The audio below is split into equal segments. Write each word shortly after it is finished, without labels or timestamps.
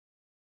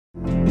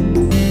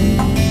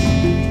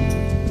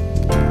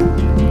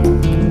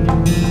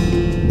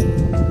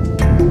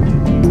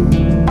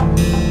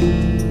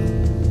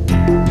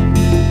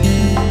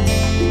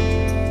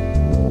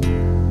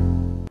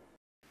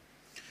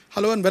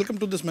Hello and welcome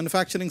to this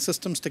Manufacturing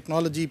Systems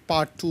Technology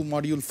Part 2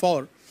 Module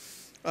 4.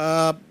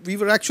 We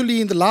were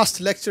actually in the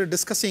last lecture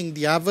discussing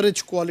the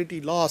average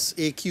quality loss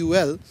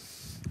AQL,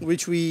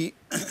 which we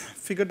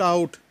figured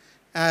out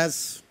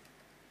as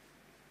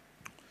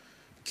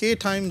k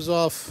times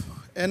of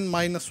n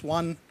minus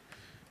 1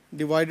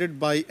 divided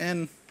by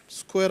n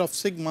square of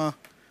sigma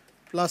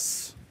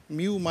plus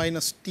mu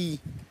minus t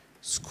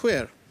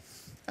square.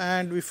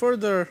 And we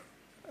further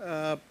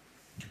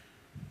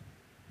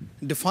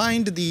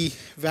defined the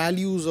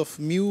values of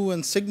mu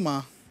and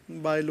sigma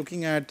by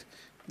looking at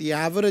the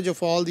average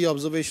of all the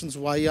observations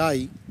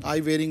yi, I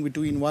varying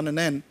between 1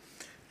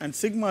 and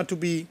sigma to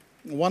be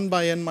 1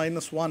 by n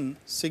minus 1,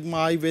 sigma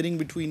I varying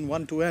between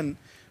 1 to n,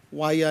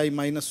 yi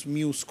minus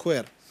mu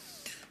square.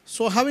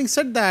 So, having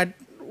said that,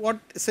 what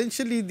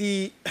essentially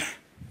the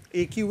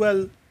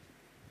AQL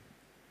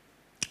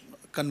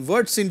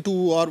converts into,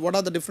 or what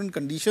are the different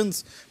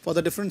conditions for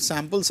the different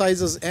sample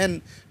sizes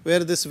n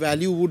where this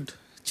value would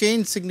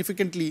change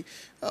significantly,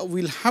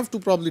 we will have to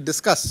probably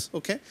discuss.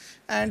 Okay.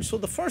 And so,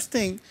 the first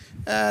thing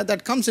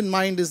that comes in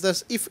mind is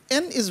this: if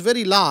n is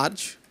very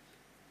large,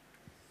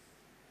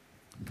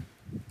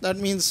 that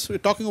means we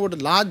are talking about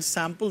a large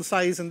sample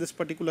size in this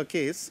particular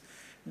case,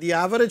 the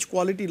average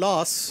quality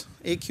loss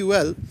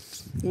AQL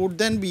would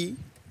then be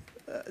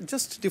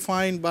just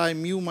defined by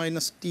mu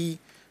minus t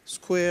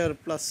square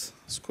plus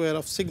square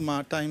of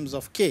sigma times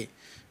of k.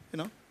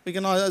 We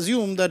can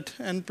assume that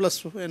n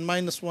plus n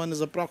minus 1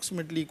 is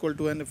approximately equal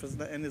to n if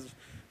the n is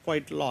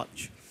quite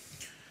large.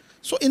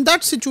 So, in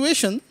that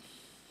situation,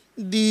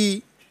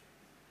 the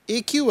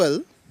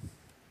AQL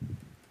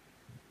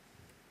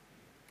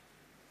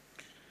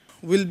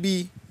will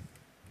be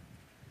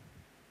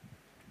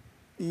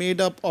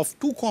made up of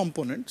two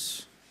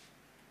components.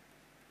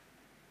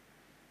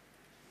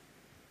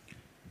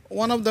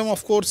 One of them,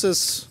 of course,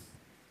 is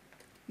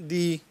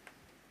the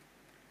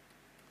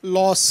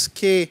loss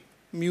k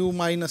mu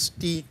minus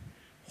t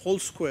whole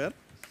square,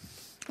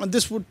 and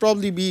this would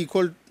probably be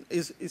equal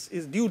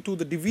is due to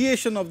the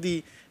deviation of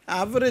the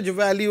average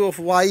value of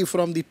y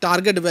from the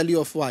target value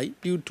of y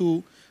due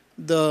to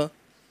the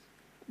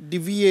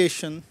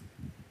deviation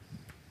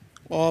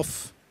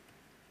of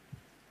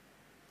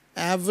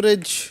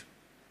average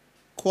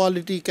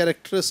quality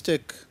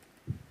characteristic.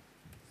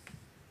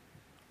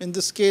 In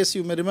this case,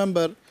 you may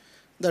remember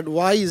that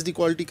y is the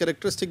quality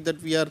characteristic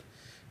that we are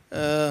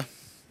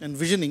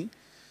envisioning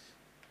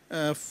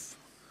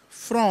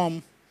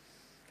from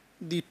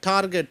the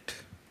target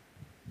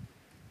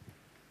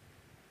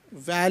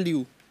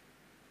value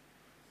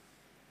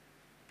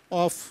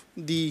of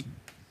the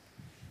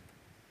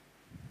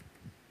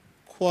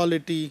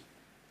quality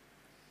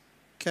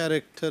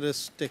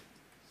characteristic.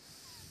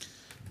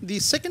 The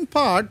second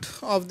part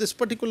of this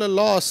particular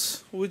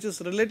loss, which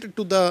is related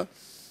to the,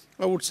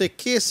 I would say,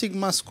 k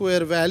sigma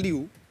square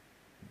value,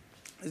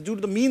 is due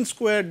to the mean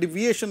square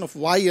deviation of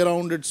y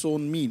around its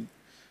own mean.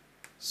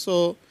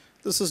 So,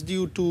 this is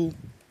due to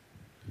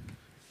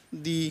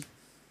the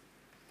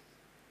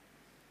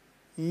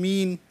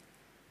mean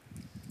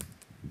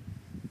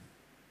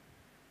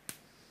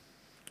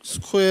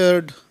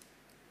squared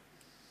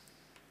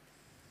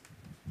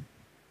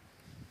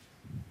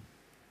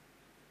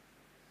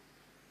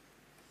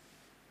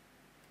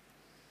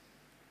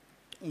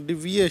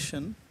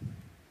deviation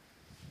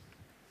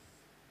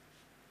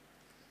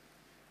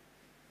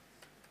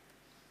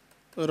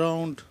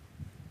around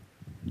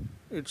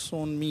its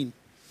own mean.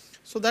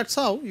 So, that is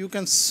how you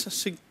can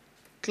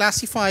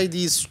classify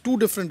these two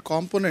different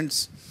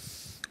components.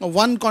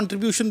 One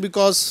contribution,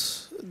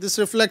 because this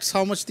reflects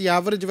how much the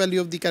average value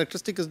of the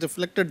characteristic is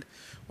deflected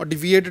or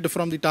deviated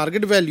from the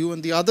target value,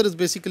 and the other is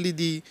basically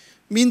the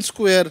mean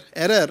square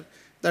error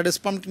that is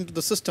pumped into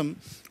the system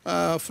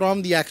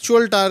from the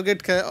actual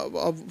target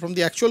from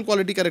the actual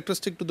quality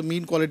characteristic to the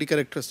mean quality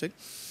characteristic.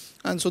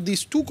 And so,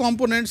 these two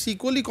components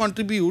equally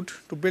contribute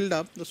to build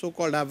up the so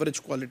called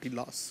average quality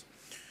loss.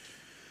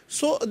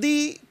 So,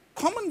 the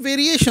common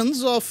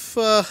variations of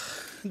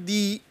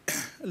the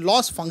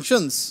loss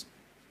functions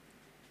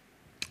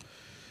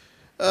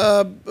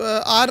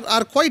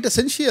are quite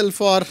essential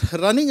for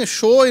running a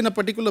show in a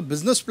particular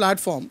business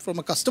platform. From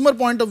a customer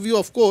point of view,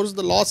 of course,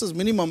 the loss is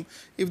minimum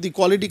if the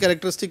quality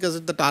characteristic is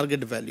at the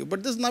target value,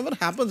 but this never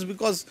happens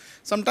because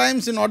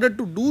sometimes in order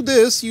to do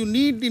this you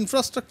need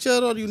infrastructure,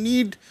 or you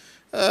need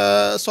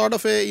sort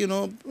of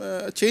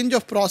a change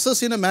of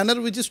process in a manner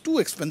which is too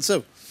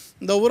expensive.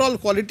 The overall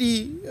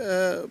quality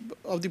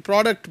of the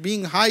product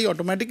being high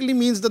automatically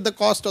means that the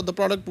cost of the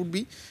product would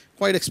be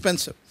quite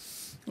expensive.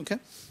 Okay.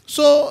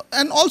 So,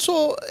 and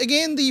also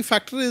again the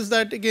factor is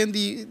that again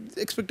the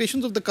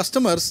expectations of the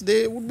customers,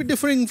 they would be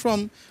differing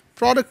from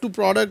product to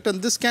product,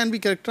 and this can be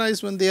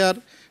characterized when they are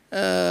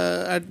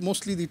at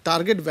mostly the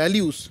target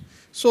values.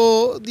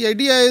 So, the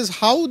idea is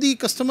how the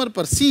customer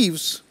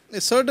perceives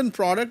a certain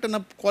product, and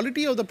the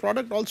quality of the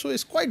product also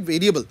is quite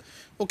variable.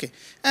 Okay.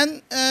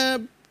 And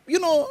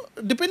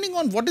depending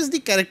on what is the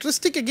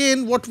characteristic,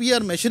 again what we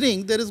are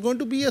measuring, there is going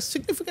to be a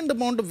significant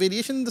amount of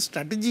variation in the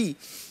strategy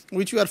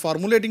which we are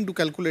formulating to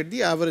calculate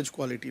the average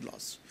quality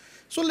loss.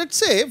 So, let us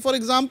say for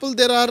example,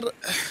 there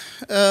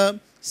are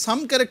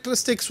some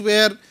characteristics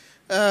where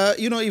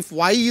if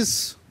y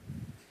is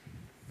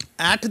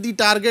at the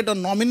target or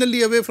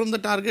nominally away from the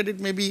target, it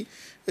may be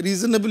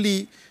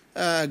reasonably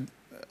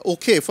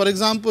okay. For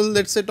example,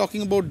 let us say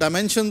talking about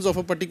dimensions of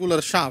a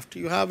particular shaft,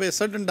 you have a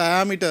certain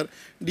diameter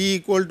d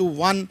equal to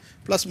 1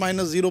 plus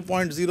minus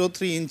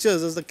 0.03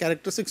 inches as the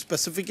characteristic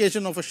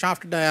specification of a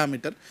shaft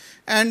diameter.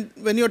 And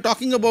when you are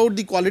talking about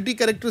the quality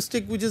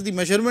characteristic, which is the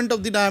measurement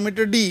of the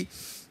diameter d,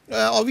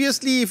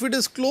 obviously if it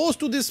is close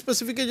to this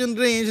specification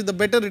range, the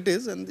better it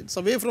is, and it is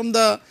away from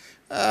the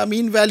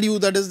mean value,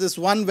 that is this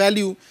one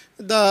value,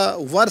 the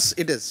worse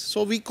it is.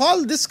 So, we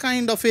call this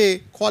kind of a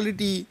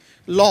quality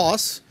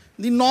loss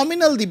the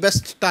nominal the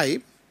best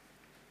type.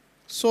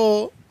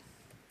 So,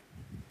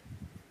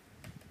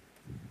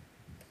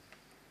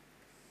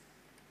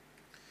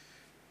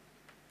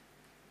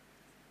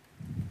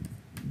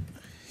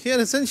 here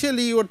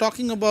essentially you are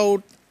talking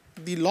about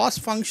the loss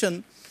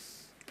function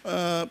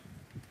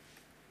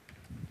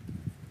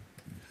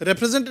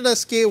represented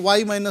as k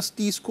y minus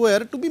t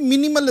square to be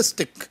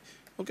minimalistic,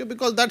 okay,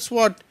 because that is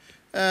what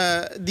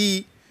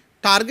the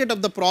target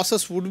of the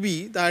process would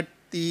be, that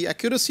the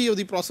accuracy of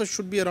the process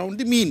should be around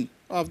the mean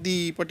of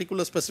the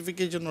particular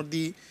specification or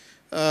the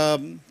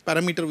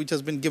parameter which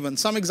has been given.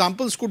 Some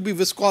examples could be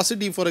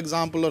viscosity, for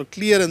example, or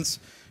clearance.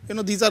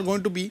 These are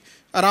going to be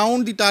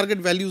around the target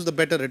values, the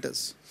better it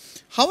is.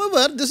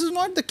 However, this is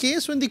not the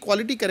case when the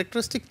quality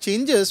characteristic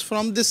changes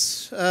from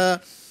this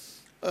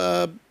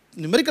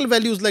numerical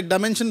values like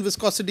dimension,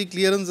 viscosity,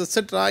 clearance,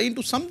 etc.,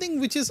 into something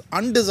which is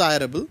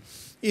undesirable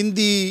in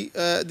the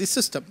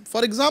system.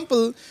 For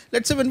example,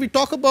 let us say when we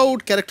talk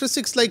about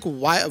characteristics like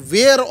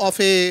wear of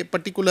a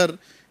particular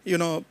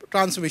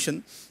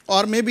transmission,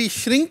 or maybe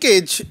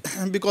shrinkage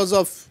because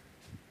of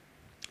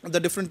the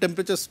different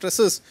temperature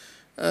stresses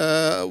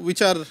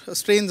which are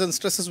strains and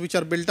stresses which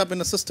are built up in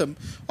a system,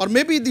 or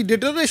maybe the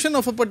deterioration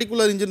of a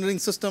particular engineering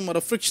system or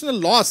a frictional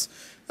loss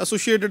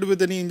associated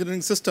with any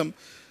engineering system,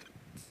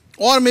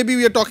 or maybe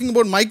we are talking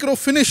about micro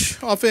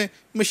finish of a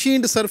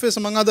machined surface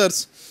among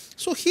others.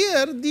 So,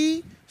 here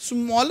the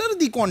smaller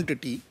the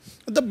quantity,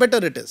 the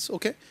better it is.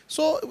 Okay.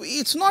 So,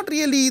 it is not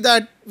really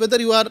that whether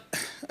you are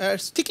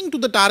sticking to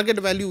the target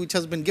value which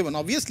has been given.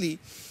 Obviously,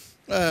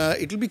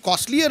 it will be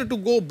costlier to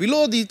go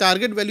below the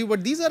target value,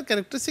 but these are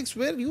characteristics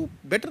where you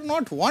better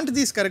not want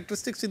these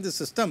characteristics in the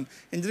system,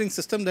 engineering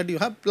system that you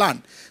have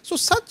planned. So,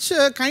 such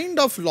kind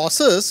of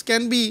losses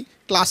can be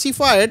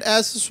classified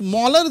as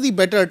smaller the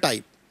better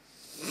type.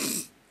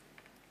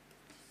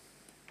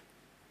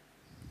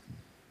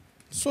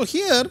 So,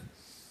 here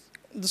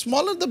the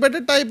smaller the better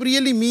type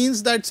really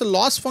means that it is a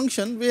loss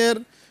function where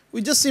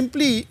we just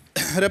simply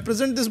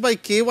represent this by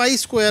ky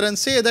square and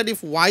say that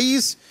if y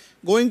is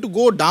going to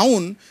go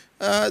down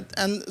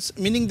and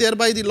meaning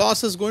thereby the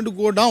loss is going to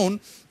go down,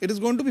 it is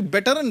going to be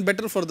better and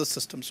better for the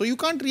system. So, you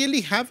can't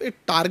really have a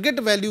target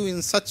value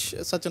in such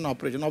an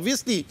operation.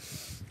 Obviously,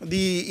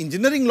 the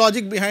engineering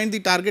logic behind the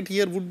target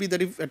here would be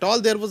that if at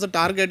all there was a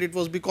target, it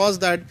was because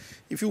that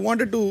if you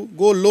wanted to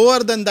go lower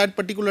than that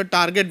particular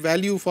target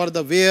value for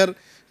the wear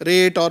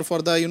rate or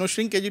for the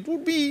shrinkage, it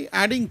would be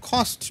adding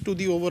cost to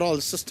the overall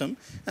system,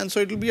 and so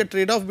it will be a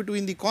trade off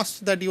between the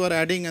cost that you are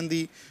adding and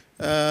the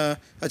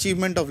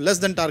achievement of less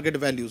than target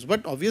values.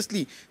 But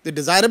obviously, the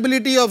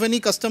desirability of any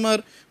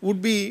customer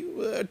would be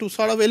to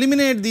sort of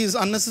eliminate these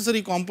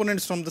unnecessary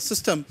components from the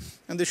system,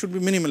 and they should be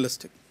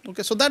minimalistic.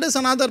 Okay. So, that is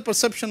another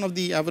perception of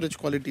the average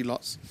quality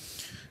loss.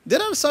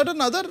 There are certain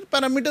other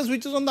parameters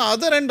which is on the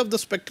other end of the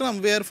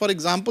spectrum, where for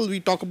example, we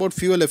talk about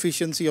fuel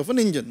efficiency of an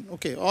engine,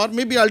 okay, or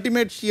maybe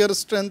ultimate shear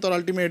strength or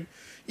ultimate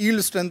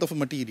yield strength of a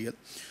material.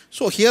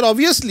 So, here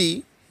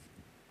obviously,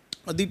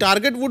 the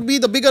target would be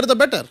the bigger the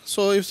better.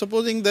 So, if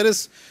supposing there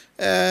is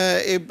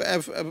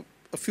a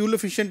fuel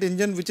efficient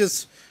engine which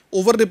is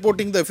over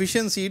reporting the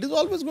efficiency, it is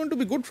always going to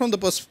be good from the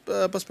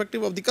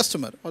perspective of the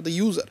customer or the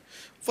user.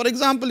 For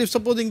example, if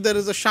supposing there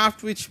is a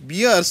shaft which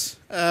bears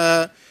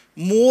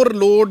more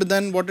load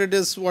than what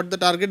the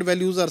target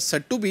values are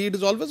set to be, it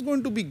is always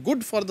going to be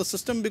good for the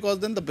system, because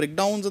then the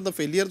breakdowns and the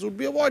failures would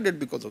be avoided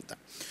because of that.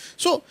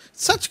 So,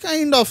 such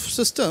kind of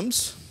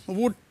systems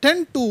would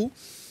tend to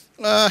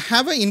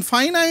have an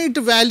infinite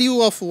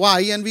value of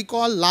y, and we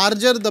call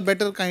larger the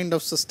better kind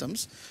of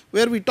systems,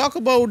 where we talk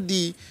about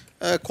the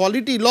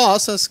quality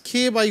loss as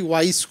k by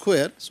y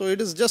square. So, it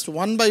is just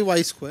 1 by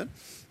y square,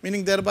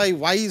 meaning thereby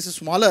y is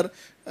smaller,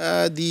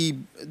 the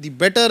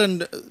better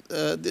and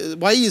the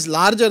y is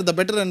larger, the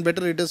better and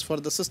better it is for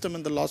the system,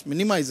 and the loss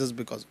minimizes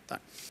because of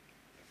that.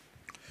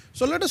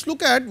 So, let us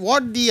look at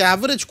what the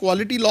average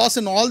quality loss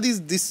in all these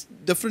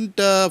different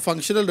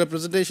functional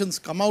representations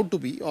come out to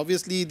be.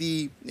 Obviously,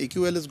 the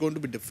AQL is going to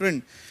be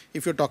different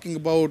if you are talking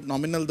about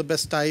nominal the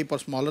best type, or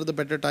smaller the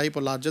better type,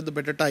 or larger the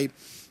better type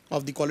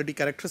of the quality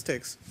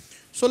characteristics.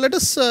 So, let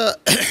us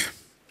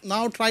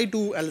now try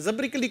to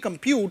algebraically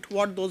compute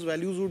what those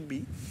values would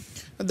be.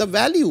 The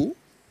value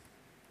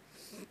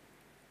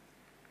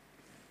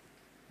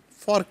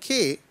for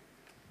k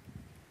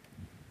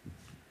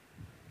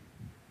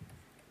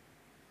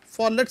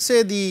for let us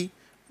say the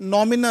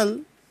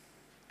nominal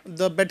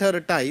the better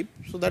type.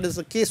 So, that is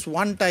the case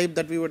 1 type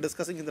that we were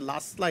discussing in the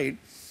last slide,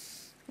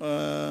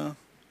 that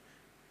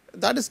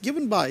is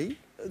given by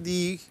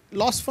the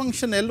loss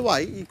function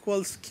Ly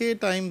equals k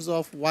times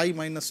of y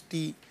minus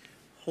t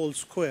whole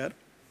square.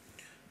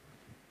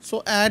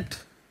 So, at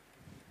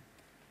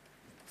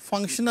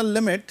functional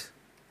limit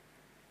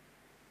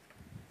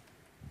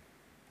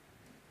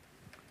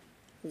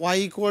y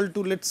equal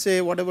to, let us say,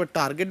 whatever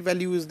target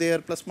value is there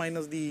plus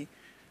minus the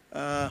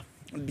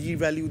d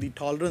value, the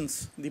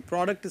tolerance, the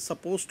product is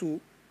supposed to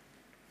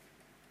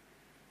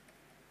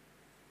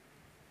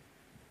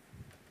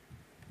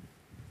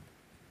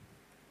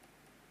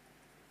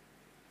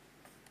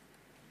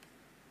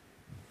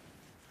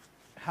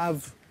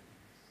have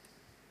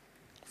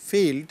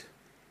failed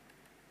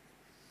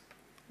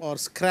or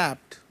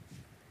scrapped.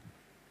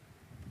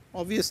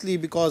 Obviously,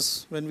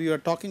 because when we are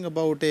talking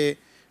about a,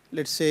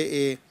 let us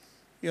say,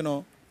 a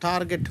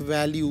target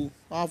value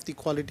of the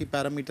quality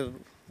parameter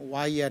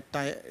y at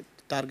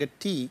target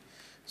t.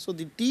 So,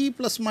 the t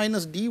plus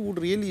minus d would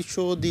really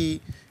show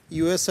the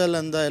USL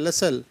and the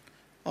LSL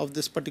of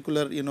this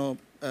particular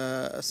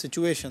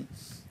situation.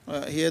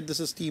 Here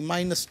this is t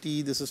minus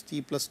t, this is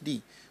t plus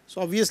d.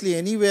 So, obviously,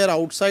 anywhere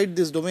outside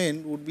this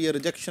domain would be a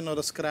rejection or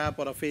a scrap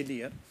or a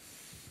failure.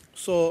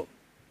 So,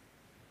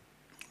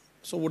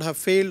 would have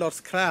failed or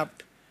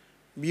scrapped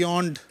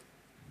beyond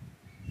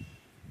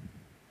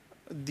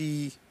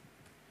the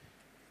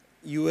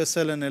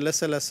USL and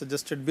LSL as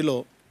suggested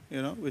below,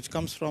 which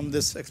comes from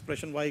this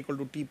expression y equal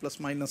to t plus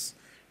minus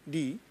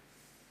d.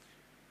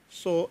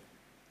 So,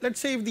 let us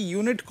say if the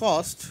unit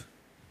cost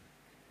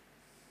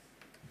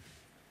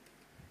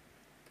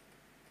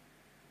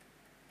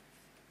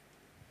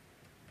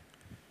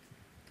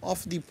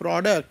of the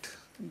product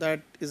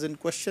that is in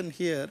question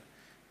here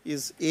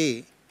is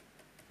A,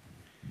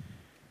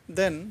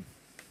 then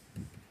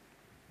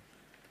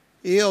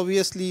A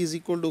obviously is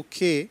equal to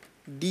k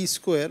d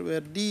square, where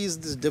d is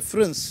this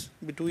difference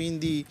between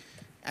the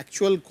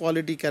actual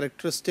quality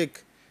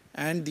characteristic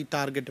and the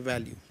target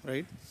value,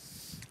 right.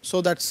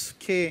 So, that is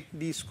k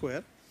d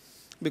square,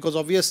 because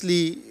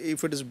obviously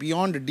if it is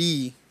beyond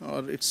d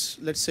or it is,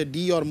 let us say,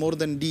 d or more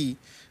than d,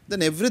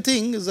 then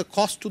everything is a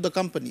cost to the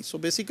company. So,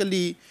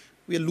 basically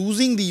we are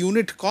losing the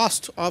unit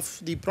cost of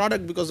the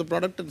product because the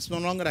product is no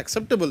longer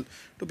acceptable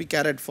to be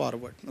carried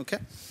forward. Okay.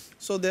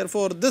 So,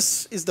 therefore,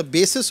 this is the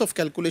basis of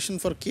calculation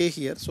for k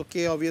here. So,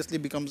 k obviously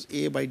becomes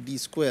a by d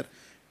square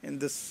in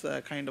this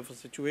kind of a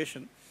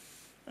situation,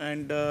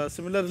 and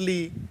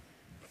similarly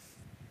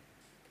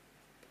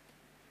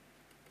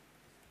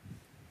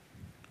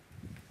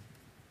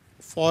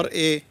for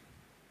a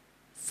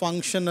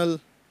functional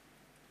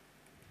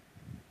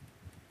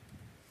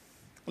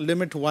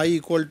limit y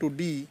equal to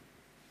d,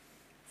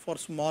 for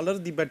smaller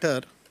the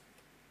better,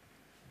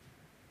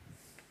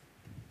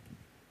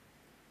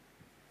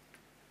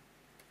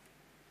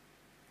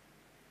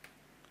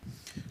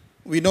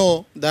 we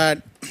know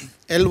that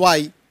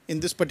Ly in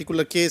this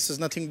particular case is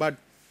nothing but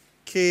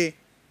k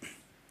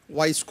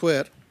y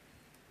square,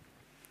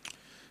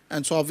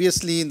 and so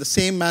obviously in the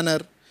same manner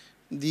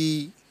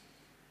the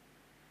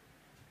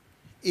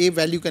a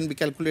value can be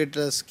calculated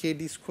as k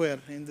d square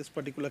in this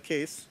particular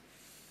case,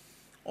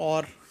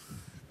 or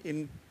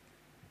in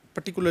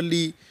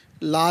particularly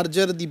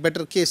larger the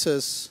better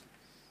cases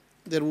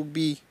there would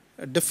be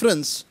a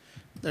difference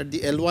that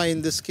the Ly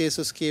in this case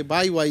is k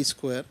by y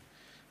square.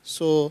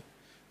 So,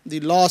 the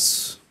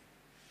loss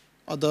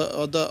or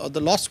the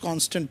loss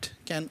constant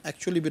can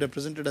actually be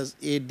represented as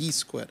a d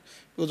square,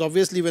 because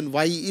obviously when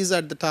y is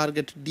at the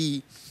target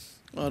d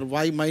or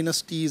y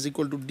minus t is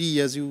equal to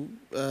d, as you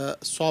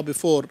saw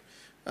before,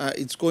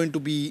 it is going to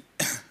be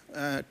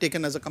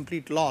taken as a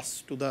complete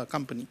loss to the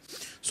company.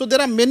 So,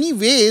 there are many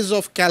ways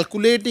of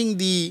calculating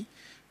the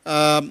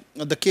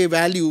k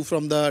value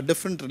from the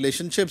different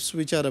relationships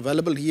which are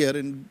available here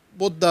in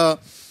both the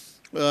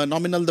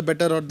nominal the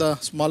better or the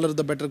smaller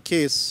the better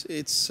case.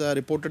 It is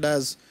reported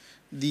as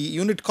the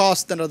unit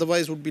cost that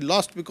otherwise would be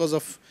lost because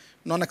of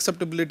non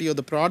acceptability of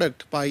the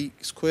product by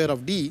square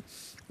of d,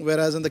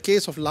 whereas in the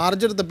case of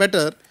larger the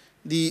better,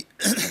 the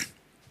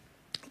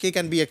k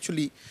can be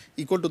actually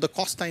equal to the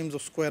cost times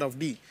of square of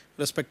d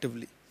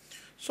respectively.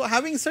 So,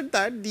 having said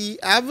that, the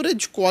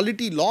average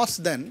quality loss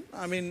then,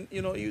 I mean,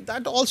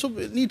 that also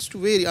needs to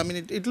vary. I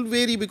mean, it will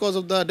vary because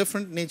of the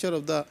different nature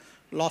of the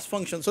loss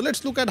function. So, let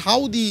us look at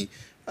how the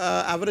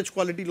average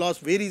quality loss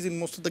varies in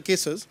most of the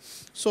cases.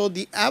 So,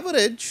 the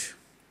average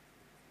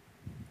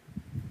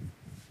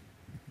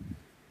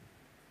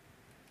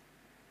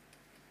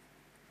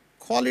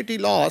quality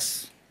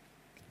loss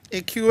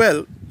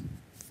AQL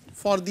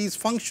for these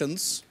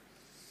functions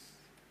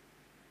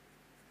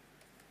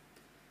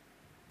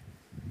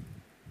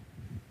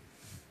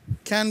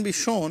can be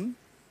shown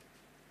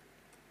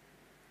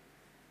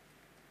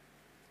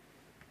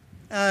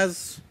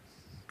as,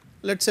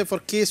 let us say, for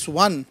case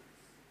 1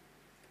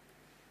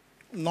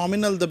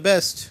 nominal the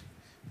best,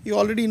 you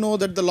already know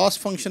that the loss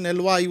function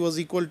Ly was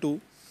equal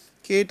to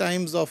k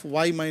times of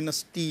y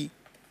minus t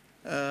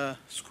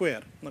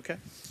square. Okay.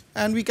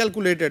 And we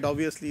calculated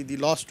obviously the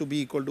loss to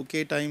be equal to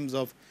k times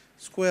of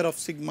square of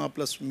sigma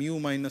plus mu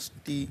minus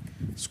t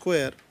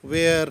square,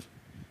 where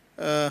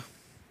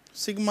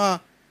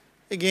sigma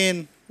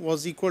again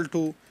was equal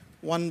to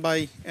 1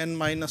 by n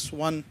minus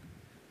 1,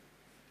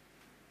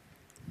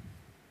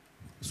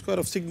 square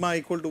of sigma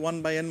equal to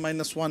 1 by n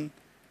minus 1,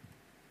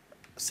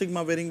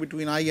 sigma varying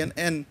between I and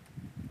n,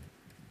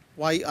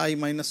 yi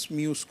minus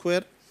mu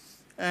square,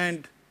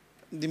 and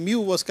the mu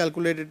was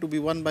calculated to be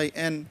 1 by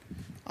n,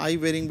 I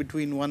varying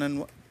between 1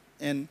 and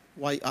n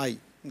yi.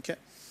 Okay.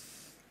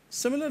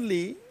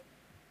 Similarly,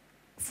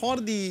 for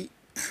the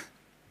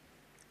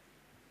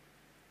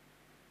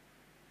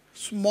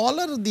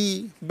smaller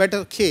the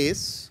better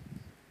case,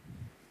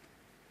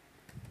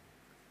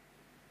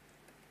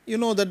 you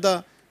know that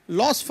the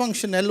loss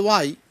function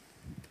Ly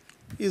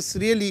is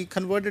really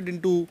converted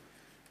into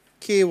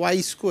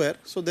ky square.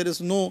 So, there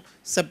is no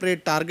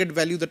separate target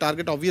value. The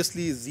target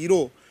obviously is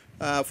 0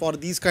 for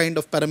these kind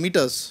of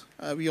parameters.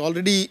 We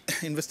already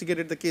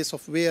investigated the case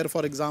of wear,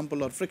 for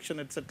example, or friction,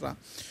 etc.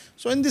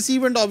 So, in this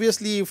event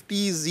obviously if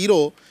t is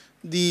 0,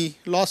 the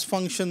loss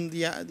function,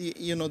 the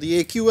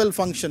AQL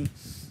function,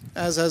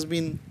 as has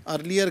been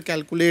earlier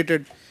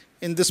calculated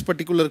in this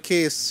particular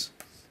case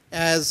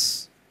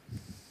as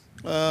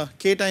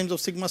k times of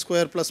sigma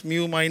square plus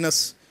mu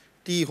minus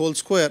t whole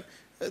square,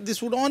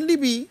 this would only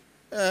be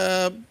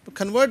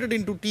converted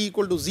into t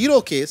equal to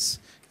 0 case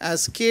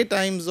as k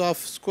times of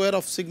square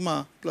of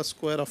sigma plus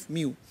square of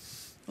mu.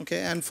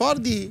 Okay. And for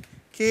the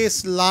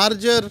case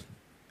larger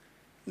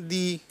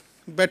the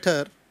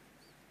better,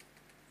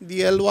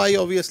 the Ly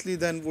obviously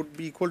then would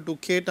be equal to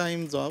k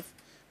times of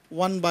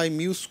 1 by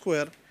mu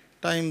square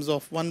times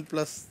of 1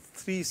 plus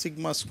 3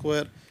 sigma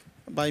square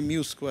by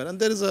mu square. And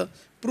there is a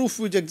proof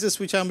which exists,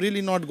 which I am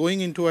really not going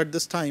into at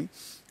this time,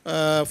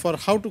 for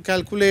how to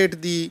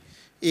calculate the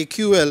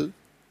AQL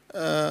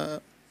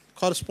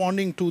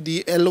corresponding to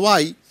the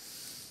Ly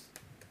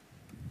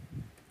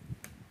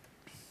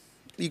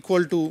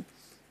equal to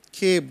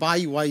k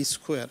by y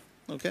square.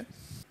 Okay.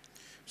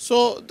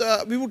 So,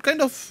 we would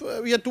kind of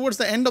we are towards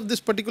the end of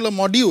this particular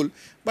module,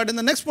 but in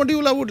the next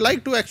module I would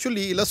like to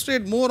actually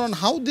illustrate more on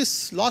how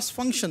this loss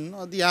function,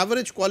 or the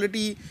average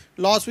quality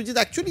loss, which is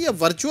actually a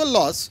virtual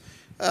loss,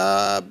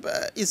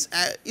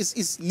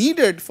 is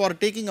needed for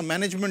taking a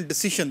management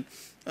decision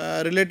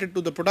related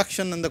to the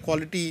production and the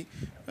quality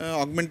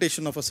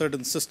augmentation of a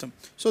certain system.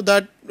 So,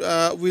 that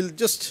we will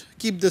just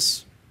keep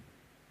this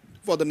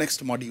for the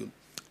next module.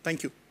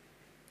 Thank you.